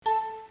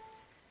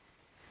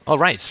All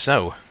right,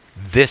 so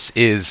this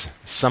is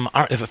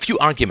a few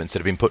arguments that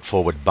have been put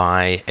forward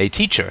by a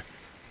teacher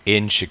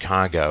in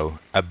Chicago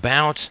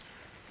about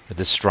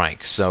the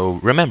strike. So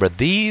remember,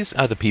 these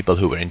are the people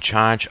who are in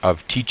charge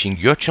of teaching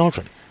your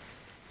children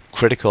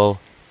critical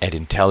and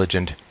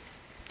intelligent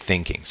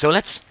thinking. So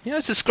this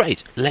is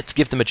great. Let's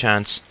give them a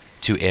chance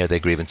to air their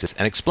grievances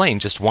and explain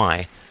just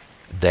why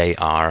they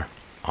are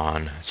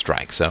on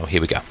strike. So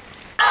here we go.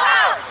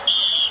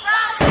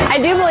 I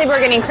do believe we're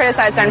getting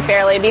criticized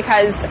unfairly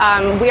because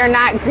we are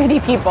not greedy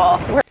people.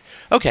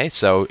 Okay,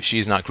 so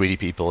she's not greedy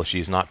people.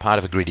 She's not part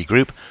of a greedy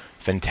group.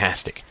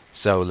 Fantastic.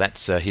 So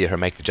let's hear her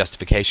make the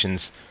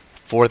justifications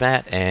for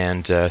that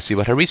and see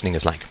what her reasoning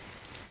is like.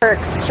 We're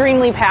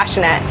extremely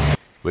passionate.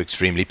 We're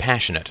extremely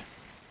passionate.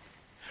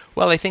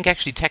 Well, I think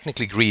actually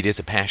technically greed is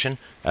a passion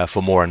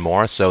for more and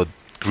more, so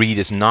greed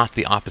is not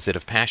the opposite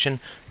of passion,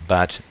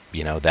 but,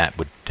 that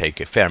would take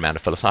a fair amount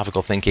of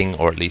philosophical thinking,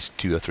 or at least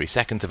 2 or 3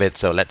 seconds of it,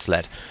 so let's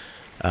let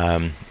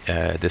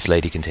this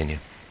lady continue.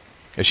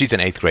 She's an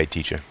 8th grade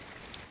teacher.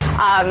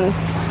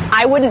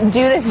 I wouldn't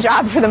do this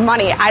job for the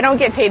money. I don't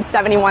get paid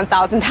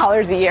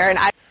 $71,000 a year, and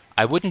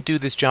I wouldn't do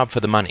this job for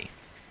the money.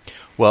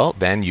 Well,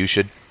 then you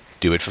should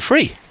do it for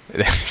free.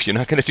 If you're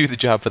not going to do the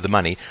job for the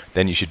money,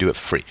 then you should do it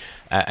for free.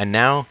 And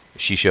now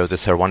she shows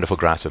us her wonderful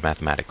grasp of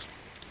mathematics.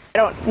 I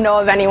don't know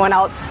of anyone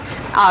else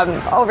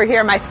over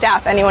here, my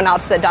staff, anyone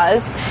else that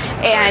does.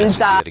 And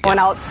anyone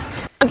else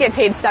don't get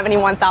paid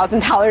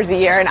 $71,000 a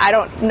year, and I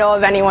don't know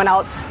of anyone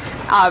else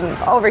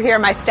over here,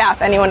 my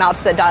staff, anyone else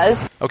that does.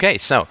 Okay,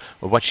 so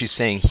what she's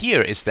saying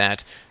here is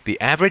that the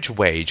average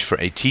wage for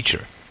a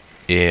teacher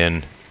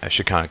in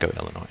Chicago,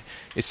 Illinois,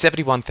 is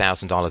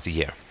 $71,000 a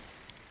year.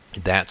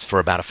 That's for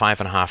about a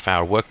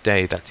 5.5-hour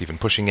workday. That's even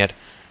pushing it,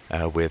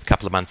 with a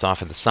couple of months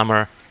off in the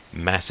summer,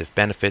 massive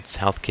benefits,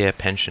 healthcare,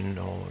 pension,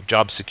 or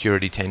job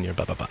security, tenure,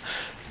 blah, blah, blah.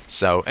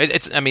 So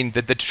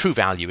the true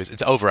value is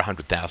it's over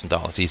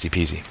 $100,000, easy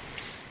peasy.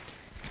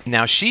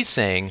 Now she's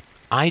saying,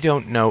 I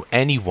don't know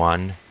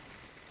anyone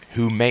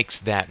who makes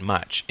that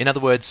much. In other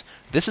words,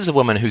 this is a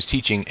woman who's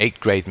teaching 8th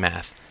grade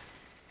math,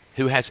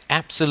 who has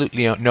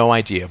absolutely no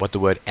idea what the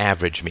word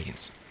average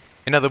means.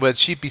 In other words,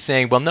 she'd be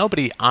saying, well,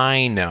 nobody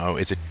I know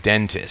is a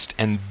dentist,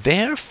 and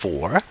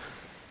therefore,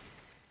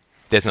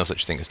 there's no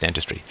such thing as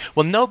dentistry.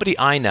 Well, nobody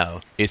I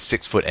know is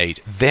 6'8",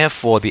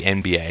 therefore the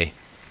NBA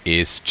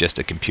is just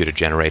a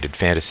computer-generated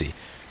fantasy.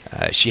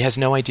 She has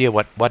no idea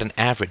what an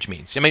average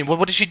means. I mean,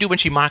 what does she do when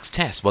she marks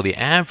tests? Well, the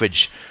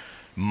average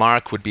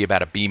mark would be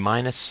about a B-,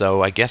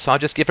 so I guess I'll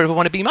just give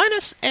everyone a B-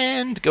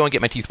 and go and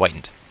get my teeth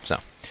whitened. So,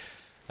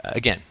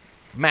 again,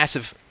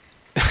 massive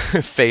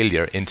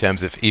failure in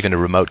terms of even a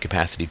remote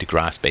capacity to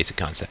grasp basic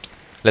concepts.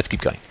 Let's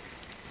keep going.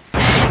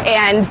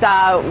 And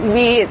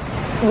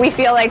we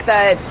feel like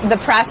the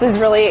press is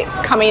really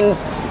coming,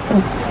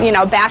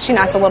 bashing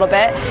us a little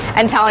bit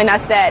and telling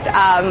us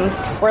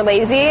that we're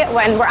lazy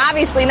when we're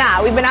obviously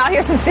not. We've been out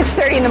here since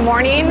 6:30 in the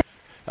morning.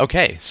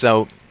 Okay,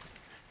 so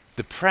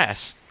the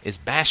press is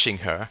bashing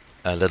her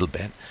a little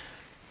bit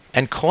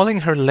and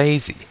calling her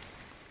lazy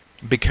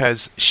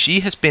because she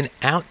has been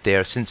out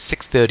there since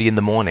 6:30 in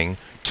the morning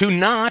to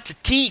not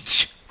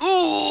teach.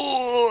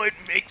 Ooh, it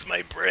makes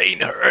my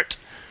brain hurt.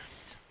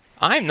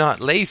 I'm not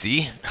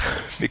lazy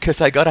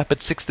because I got up at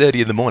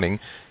 6:30 in the morning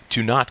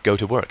to not go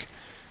to work.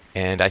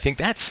 And I think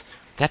that's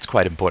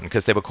quite important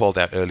because they were called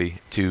out early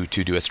to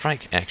do a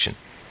strike action.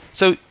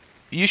 So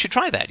you should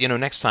try that.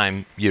 Next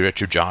time you're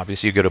at your job,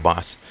 so you go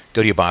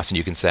to your boss and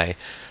you can say,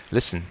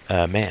 listen,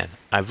 man,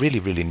 I really,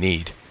 really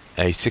need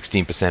a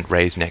 16%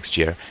 raise next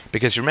year,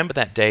 because you remember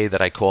that day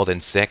that I called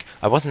in sick?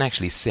 I wasn't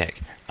actually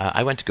sick.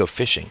 I went to go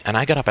fishing, and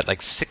I got up at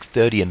like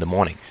 6:30 in the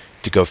morning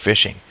to go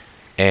fishing.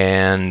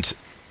 And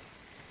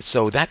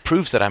so that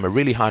proves that I'm a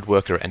really hard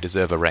worker and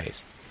deserve a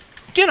raise.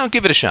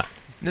 Give it a shot.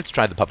 Let's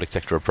try the public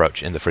sector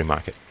approach in the free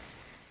market.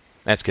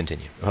 Let's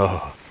continue.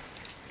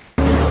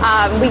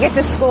 We get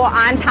to school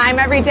on time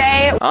every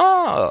day.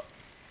 Oh,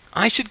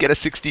 I should get a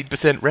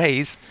 16%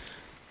 raise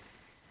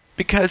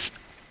because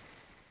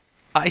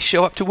I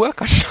show up to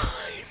work on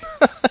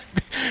time.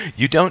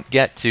 You don't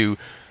get to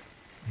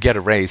get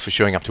a raise for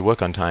showing up to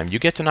work on time. You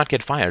get to not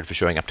get fired for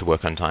showing up to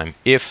work on time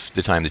if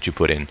the time that you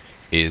put in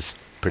is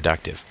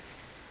productive.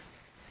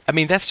 I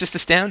mean, that's just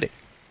astounding.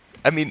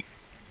 I mean,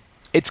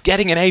 it's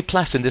getting an A+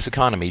 in this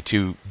economy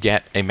to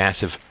get a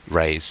massive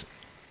raise.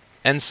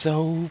 And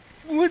so,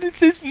 what does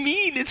this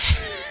mean?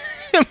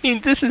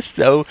 This is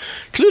so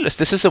clueless.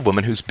 This is a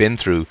woman who's been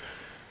through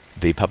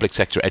the public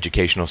sector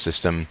educational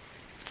system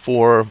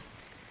for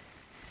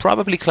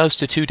probably close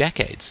to 2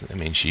 decades. I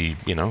mean, she,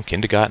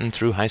 kindergarten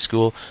through high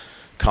school,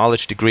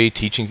 college degree,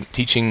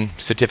 teaching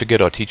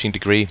certificate or teaching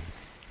degree.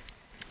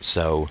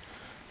 So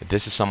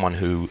this is someone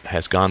who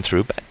has gone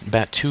through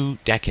about 2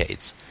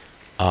 decades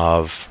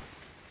of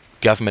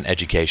government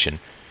education,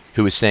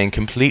 who is saying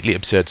completely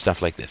absurd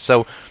stuff like this.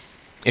 So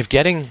if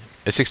getting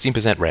a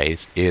 16%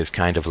 raise is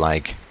kind of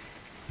like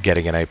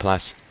getting an A+,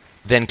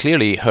 then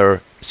clearly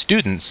her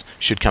students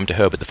should come to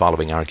her with the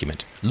following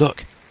argument.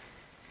 Look,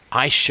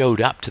 I showed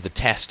up to the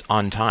test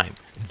on time,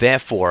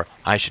 therefore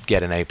I should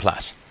get an A+.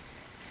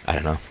 I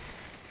don't know.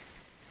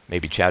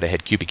 Maybe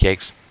chowder-head Kewpie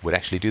cakes would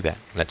actually do that.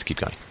 Let's keep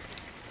going.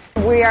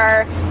 We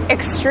are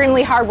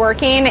extremely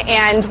hardworking,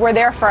 and we're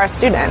there for our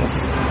students.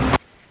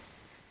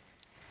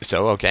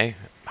 So, okay,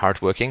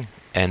 hardworking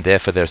and there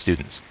for their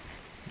students.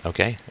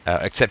 Okay?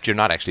 Except you're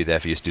not actually there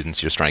for your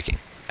students, you're striking.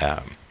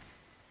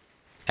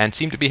 And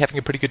seem to be having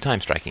a pretty good time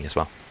striking as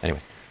well.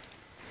 Anyway.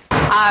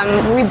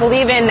 We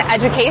believe in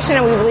education,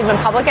 and we believe in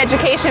public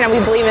education, and we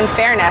believe in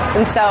fairness.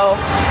 And so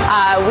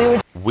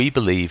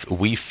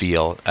we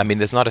feel, I mean,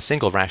 there's not a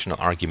single rational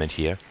argument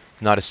here,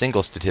 not a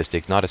single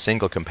statistic, not a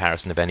single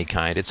comparison of any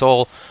kind. It's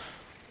all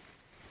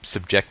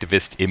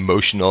subjectivist,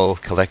 emotional,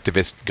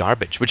 collectivist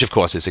garbage, which of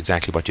course is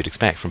exactly what you'd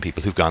expect from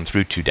people who've gone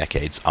through 2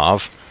 decades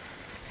of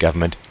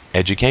government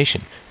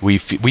education. We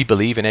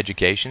believe in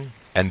education,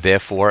 and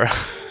therefore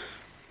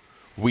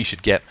we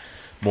should get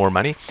more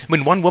money. I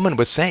mean, one woman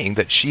was saying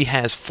that she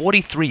has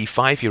 43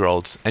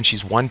 5-year-olds and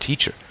she's one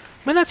teacher.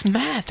 I mean, that's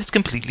mad. That's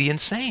completely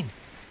insane.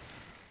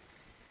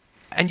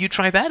 And you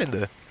try that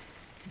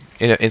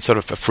in sort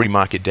of a free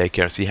market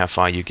daycare, see how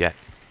far you get.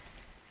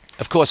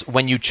 Of course,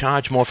 when you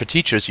charge more for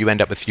teachers, you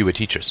end up with fewer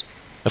teachers.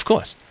 Of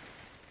course.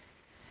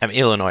 I mean,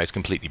 Illinois is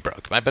completely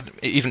broke. But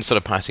even sort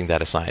of passing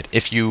that aside,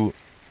 if you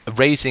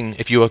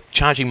are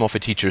charging more for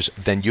teachers,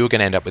 then you're going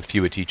to end up with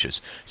fewer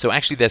teachers. So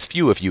actually, there's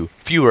fewer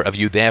of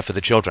you there for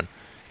the children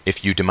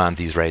if you demand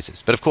these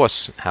raises. But of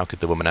course, how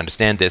could the woman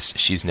understand this?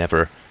 She's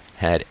never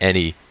had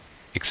any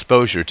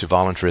exposure to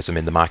voluntarism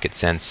in the market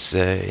sense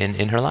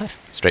in her life.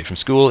 Straight from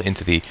school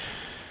into the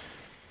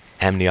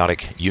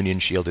amniotic,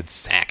 union-shielded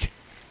sack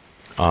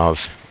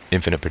of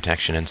infinite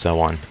protection and so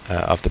on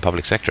of the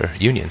public sector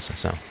unions.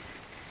 So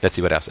let's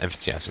see what else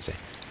FDR has to say.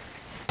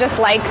 just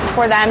like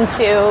for them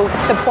to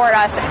support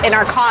us in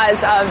our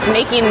cause of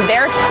making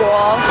their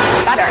schools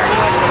better.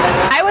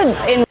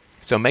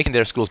 So making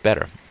their schools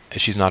better.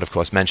 She's not, of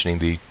course, mentioning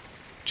the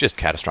just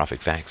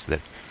catastrophic facts that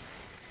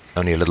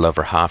only a little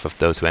over half of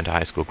those who enter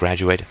high school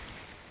graduate,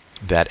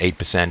 that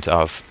 8%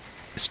 of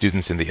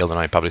students in the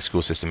Illinois public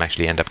school system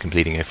actually end up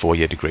completing a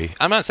 4-year degree.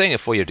 I'm not saying a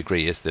 4-year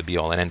degree is the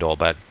be-all and end-all,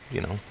 but,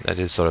 you know, that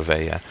is sort of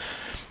a...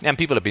 and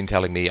people have been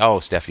telling me, oh,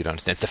 Steph, you don't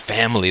understand. It's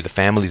the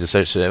families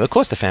associated. Of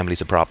course the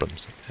families are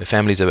problems. The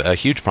families are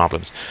huge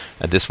problems.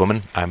 This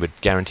woman, I would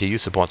guarantee you,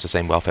 supports the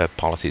same welfare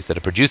policies that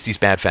have produced these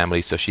bad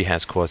families, so she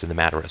has cause in the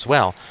matter as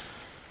well.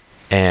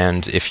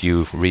 And if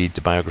you read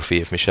the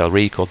biography of Michelle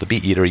Rhee called The Bee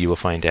Eater, you will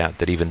find out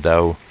that even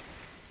though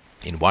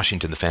in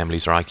Washington the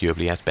families are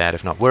arguably as bad,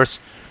 if not worse,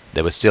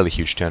 there was still a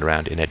huge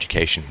turnaround in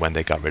education when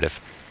they got rid of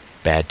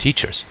bad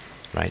teachers.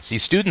 Right? See,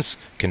 students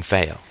can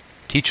fail.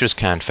 Teachers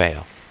can't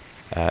fail.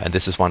 And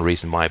this is one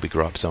reason why we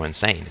grow up so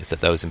insane, is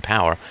that those in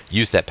power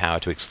use that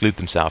power to exclude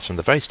themselves from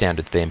the very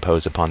standards they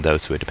impose upon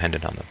those who are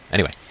dependent on them.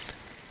 Anyway,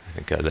 I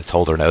think let's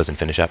hold our nose and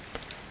finish up.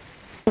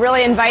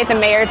 Really invite the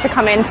mayor to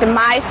come into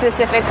my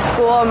specific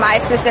school, my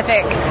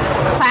specific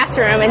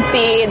classroom, and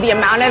see the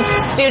amount of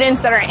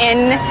students that are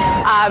in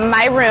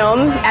my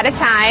room at a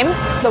time,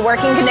 the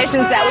working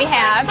conditions that we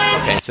have.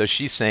 Okay, so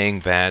she's saying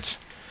that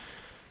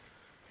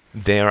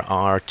there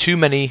are too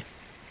many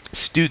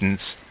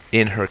students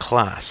in her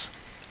class,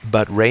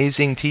 but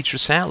raising teacher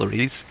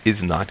salaries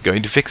is not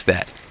going to fix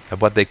that.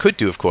 What they could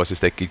do, of course,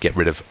 is they could get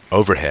rid of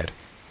overhead,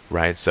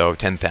 right? So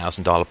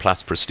 $10,000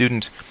 plus per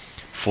student,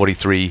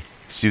 43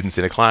 students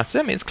in a class.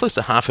 I mean, it's close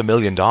to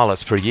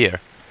 $500,000 per year,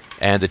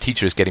 and the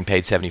teacher is getting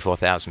paid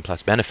 $74,000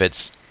 plus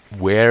benefits.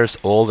 Where's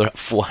all the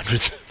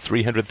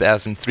 $300,000,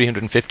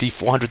 $350,000,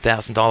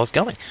 $400,000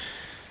 going?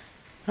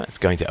 Well, it's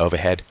going to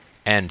overhead,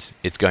 and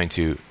it's going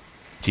to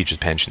teachers'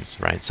 pensions,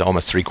 right? So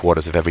almost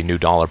 3/4 of every new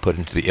dollar put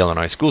into the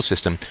Illinois school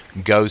system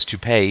goes to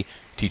pay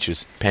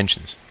teachers'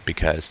 pensions,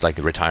 because like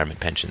retirement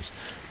pensions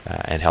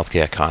and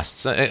healthcare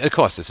costs. Of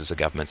course, this is a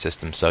government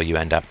system, so you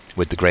end up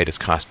with the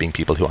greatest cost being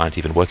people who aren't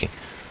even working.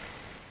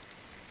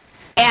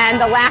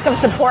 And the lack of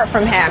support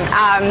from him.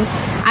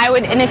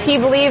 And if he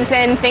believes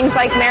in things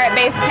like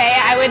merit-based pay,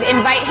 I would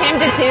invite him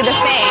to do the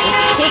same.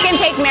 He can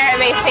take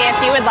merit-based pay if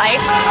he would like,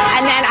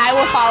 and then I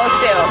will follow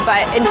suit.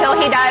 But until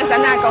he does,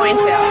 I'm not going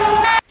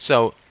to.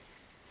 So,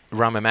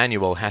 Rahm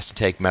Emanuel has to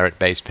take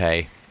merit-based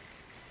pay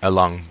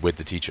along with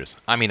the teachers.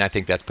 I mean, I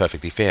think that's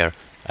perfectly fair.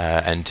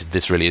 And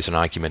this really is an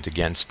argument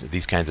against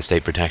these kinds of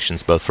state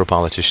protections, both for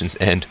politicians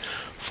and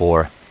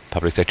for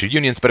public sector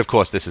unions. But of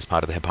course, this is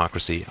part of the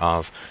hypocrisy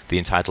of the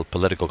entitled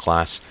political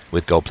class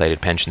with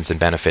gold-plated pensions and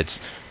benefits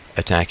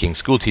attacking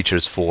school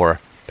teachers for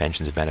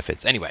pensions and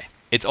benefits. Anyway,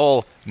 it's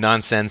all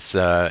nonsense,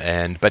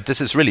 but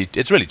it's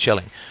really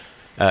chilling.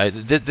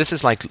 This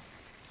is like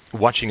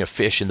watching a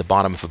fish in the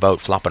bottom of a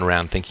boat flopping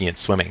around thinking it's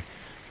swimming.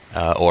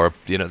 Or,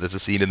 you know, there's a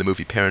scene in the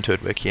movie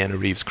Parenthood where Keanu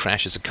Reeves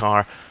crashes a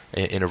car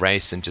in a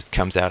race and just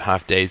comes out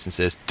half-dazed and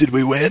says, "Did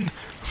we win?"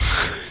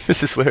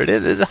 This is where it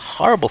is. It's a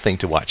horrible thing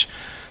to watch,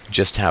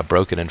 just how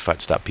broken and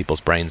fucked up people's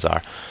brains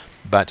are.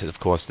 But, of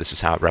course, this is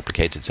how it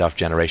replicates itself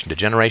generation to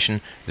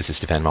generation. This is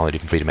Stefan Molody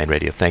from Freedom Main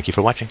Radio. Thank you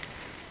for watching.